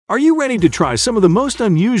Are you ready to try some of the most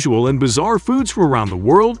unusual and bizarre foods from around the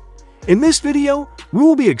world? In this video, we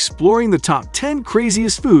will be exploring the top 10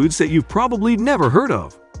 craziest foods that you've probably never heard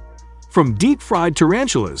of. From deep-fried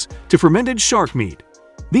tarantulas to fermented shark meat,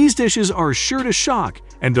 these dishes are sure to shock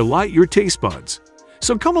and delight your taste buds.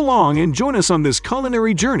 So come along and join us on this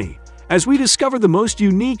culinary journey as we discover the most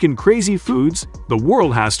unique and crazy foods the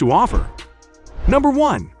world has to offer. Number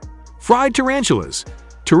 1. Fried tarantulas.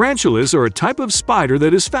 Tarantulas are a type of spider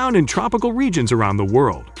that is found in tropical regions around the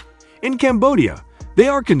world. In Cambodia, they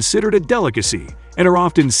are considered a delicacy and are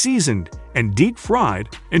often seasoned and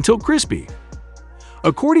deep-fried until crispy.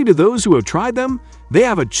 According to those who have tried them, they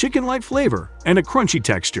have a chicken-like flavor and a crunchy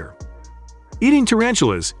texture. Eating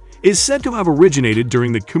tarantulas is said to have originated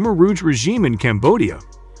during the Khmer Rouge regime in Cambodia,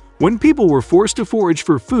 when people were forced to forage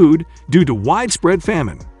for food due to widespread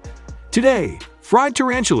famine. Today, fried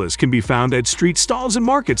tarantulas can be found at street stalls and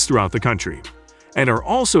markets throughout the country, and are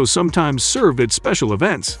also sometimes served at special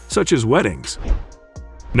events, such as weddings.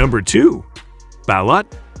 Number 2.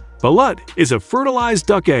 Balut. Balut is a fertilized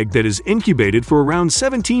duck egg that is incubated for around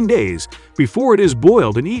 17 days before it is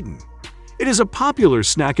boiled and eaten. It is a popular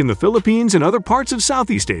snack in the Philippines and other parts of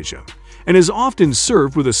Southeast Asia, and is often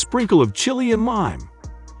served with a sprinkle of chili and lime.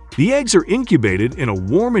 The eggs are incubated in a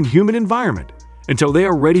warm and humid environment until they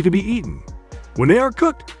are ready to be eaten. When they are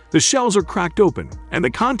cooked, the shells are cracked open and the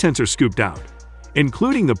contents are scooped out,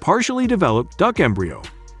 including the partially developed duck embryo.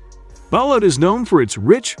 Balut is known for its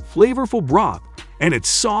rich, flavorful broth and its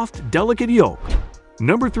soft, delicate yolk.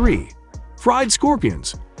 Number 3. Fried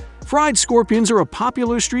scorpions. Fried scorpions are a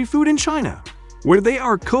popular street food in China, where they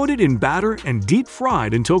are coated in batter and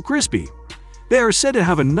deep-fried until crispy. They are said to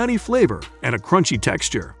have a nutty flavor and a crunchy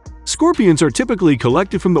texture. Scorpions are typically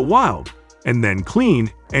collected from the wild and then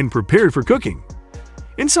cleaned and prepared for cooking.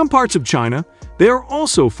 In some parts of China, they are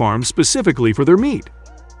also farmed specifically for their meat.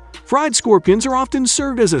 Fried scorpions are often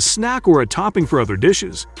served as a snack or a topping for other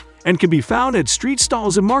dishes, and can be found at street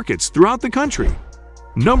stalls and markets throughout the country.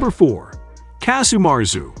 Number 4. Casu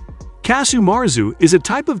marzu. Casu marzu is a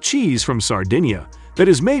type of cheese from Sardinia that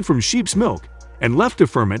is made from sheep's milk and left to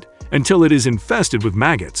ferment until it is infested with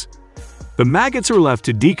maggots. The maggots are left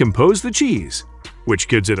to decompose the cheese, which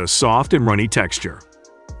gives it a soft and runny texture.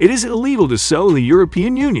 It is illegal to sell in the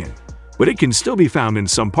European Union, but it can still be found in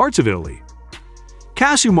some parts of Italy.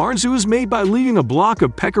 Casu marzu is made by leaving a block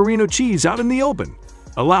of pecorino cheese out in the open,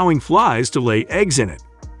 allowing flies to lay eggs in it.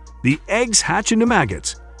 The eggs hatch into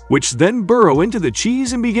maggots, which then burrow into the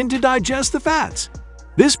cheese and begin to digest the fats.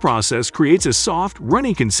 This process creates a soft,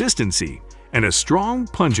 runny consistency and a strong,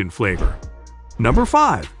 pungent flavor. Number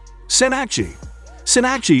 5. Senakji.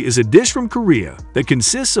 Senakji is a dish from Korea that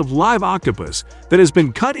consists of live octopus that has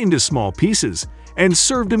been cut into small pieces and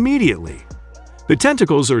served immediately. The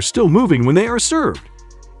tentacles are still moving when they are served,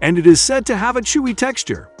 and it is said to have a chewy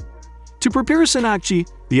texture. To prepare senakji,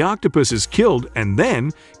 the octopus is killed and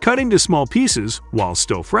then cut into small pieces while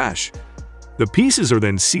still fresh. The pieces are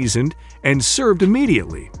then seasoned and served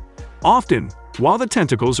immediately, often while the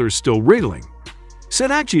tentacles are still wriggling.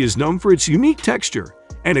 Senakji is known for its unique texture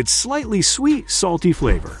and its slightly sweet, salty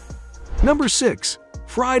flavor. Number 6.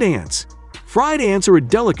 Fried ants. Fried ants are a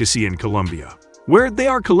delicacy in Colombia, where they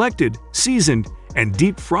are collected, seasoned, and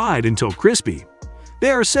deep-fried until crispy.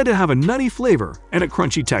 They are said to have a nutty flavor and a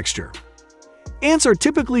crunchy texture. Ants are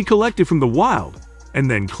typically collected from the wild and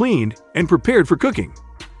then cleaned and prepared for cooking.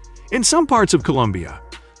 In some parts of Colombia,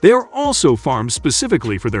 they are also farmed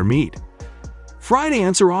specifically for their meat. Fried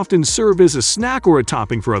ants are often served as a snack or a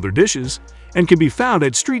topping for other dishes, and can be found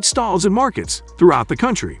at street stalls and markets throughout the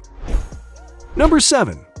country. Number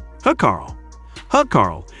 7. Hukarl.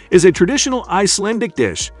 Hukarl is a traditional Icelandic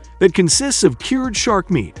dish that consists of cured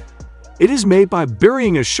shark meat. It is made by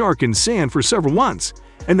burying a shark in sand for several months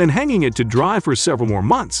and then hanging it to dry for several more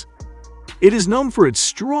months. It is known for its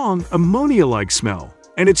strong, ammonia-like smell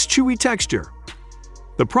and its chewy texture.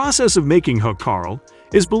 The process of making hukarl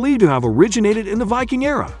is believed to have originated in the Viking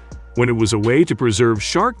era, when it was a way to preserve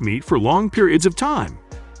shark meat for long periods of time.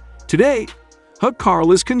 Today,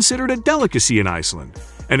 hukarl is considered a delicacy in Iceland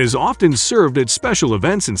and is often served at special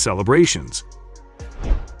events and celebrations.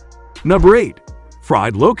 Number 8.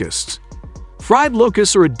 Fried locusts. Fried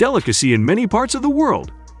locusts are a delicacy in many parts of the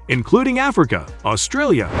world, including Africa,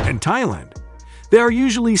 Australia, and Thailand. They are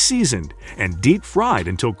usually seasoned and deep-fried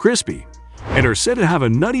until crispy, and are said to have a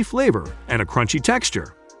nutty flavor and a crunchy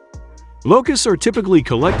texture. Locusts are typically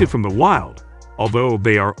collected from the wild, although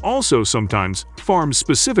they are also sometimes farmed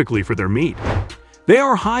specifically for their meat. They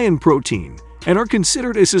are high in protein and are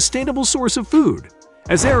considered a sustainable source of food,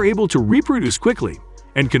 as they are able to reproduce quickly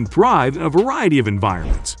and can thrive in a variety of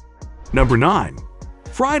environments. Number 9.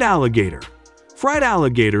 Fried alligator. Fried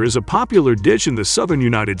alligator is a popular dish in the southern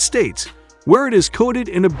United States, where it is coated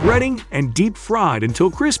in a breading and deep fried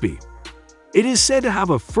until crispy. It is said to have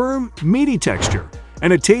a firm, meaty texture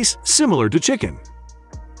and a taste similar to chicken.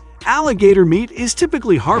 Alligator meat is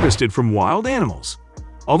typically harvested from wild animals,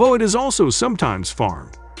 although it is also sometimes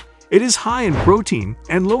farmed. It is high in protein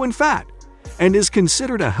and low in fat, and is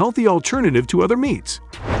considered a healthy alternative to other meats.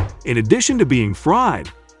 In addition to being fried,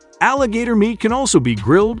 alligator meat can also be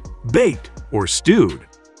grilled, baked, or stewed.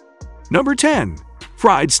 Number 10.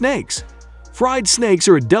 Fried snakes. Fried snakes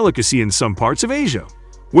are a delicacy in some parts of Asia,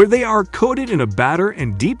 where they are coated in a batter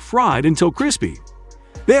and deep fried until crispy.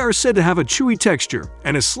 They are said to have a chewy texture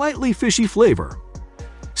and a slightly fishy flavor.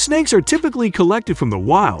 Snakes are typically collected from the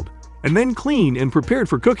wild and then cleaned and prepared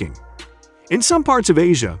for cooking. In some parts of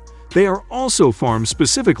Asia, they are also farmed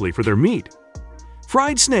specifically for their meat.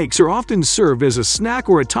 Fried snakes are often served as a snack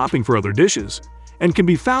or a topping for other dishes, and can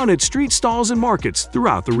be found at street stalls and markets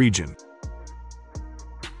throughout the region.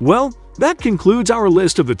 Well, that concludes our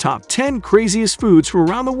list of the top 10 craziest foods from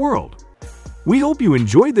around the world. We hope you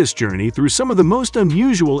enjoyed this journey through some of the most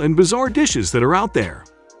unusual and bizarre dishes that are out there.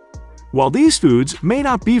 While these foods may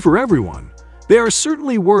not be for everyone, they are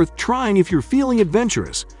certainly worth trying if you're feeling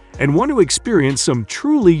adventurous and want to experience some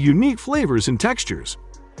truly unique flavors and textures.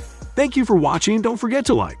 Thank you for watching, and don't forget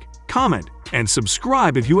to like, comment, and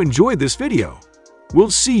subscribe if you enjoyed this video.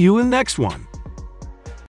 We'll see you in the next one.